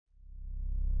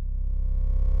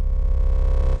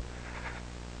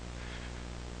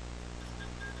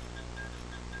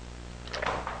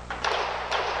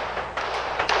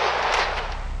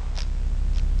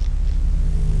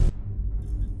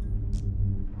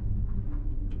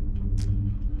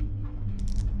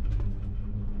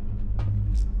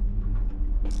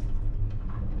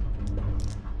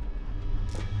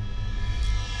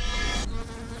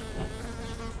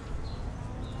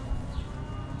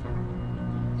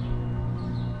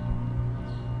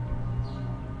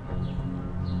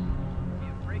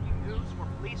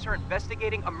detectives are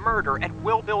investigating a murder at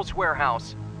Willbill's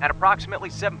warehouse. At approximately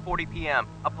 7:40 p.m.,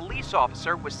 a police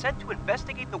officer was sent to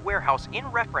investigate the warehouse in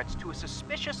reference to a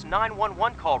suspicious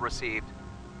 911 call received.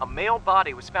 A male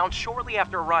body was found shortly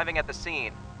after arriving at the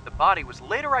scene. The body was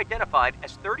later identified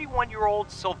as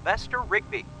 31-year-old Sylvester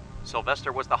Rigby.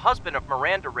 Sylvester was the husband of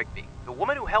Miranda Rigby, the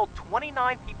woman who held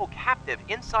 29 people captive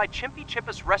inside Chimpy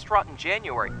Chippa's restaurant in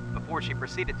January before she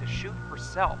proceeded to shoot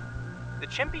herself. The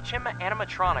Chimpy Chippa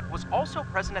animatronic was also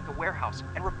present at the warehouse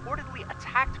and reportedly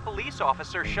attacked police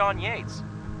officer Sean Yates.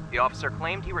 The officer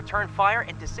claimed he returned fire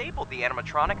and disabled the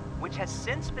animatronic, which has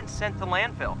since been sent to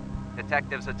landfill.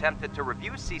 Detectives attempted to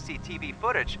review CCTV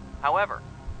footage. However,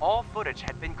 all footage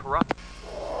had been corrupted.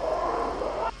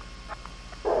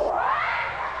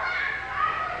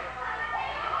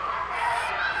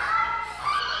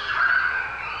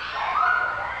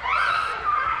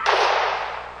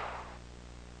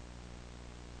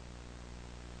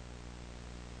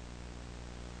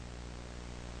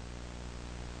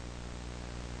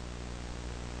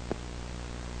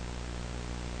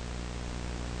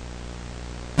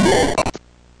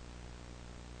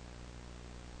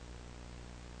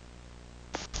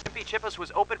 Chimpy Chippa's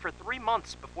was open for 3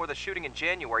 months before the shooting in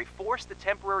January forced the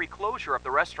temporary closure of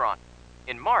the restaurant.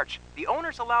 In March, the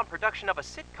owners allowed production of a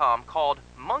sitcom called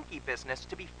Monkey Business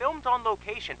to be filmed on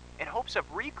location in hopes of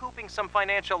recouping some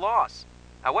financial loss.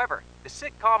 However, the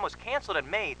sitcom was canceled in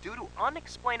May due to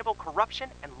unexplainable corruption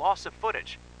and loss of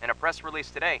footage. In a press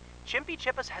release today, Chimpy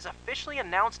Chippa's has officially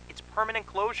announced its permanent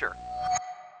closure.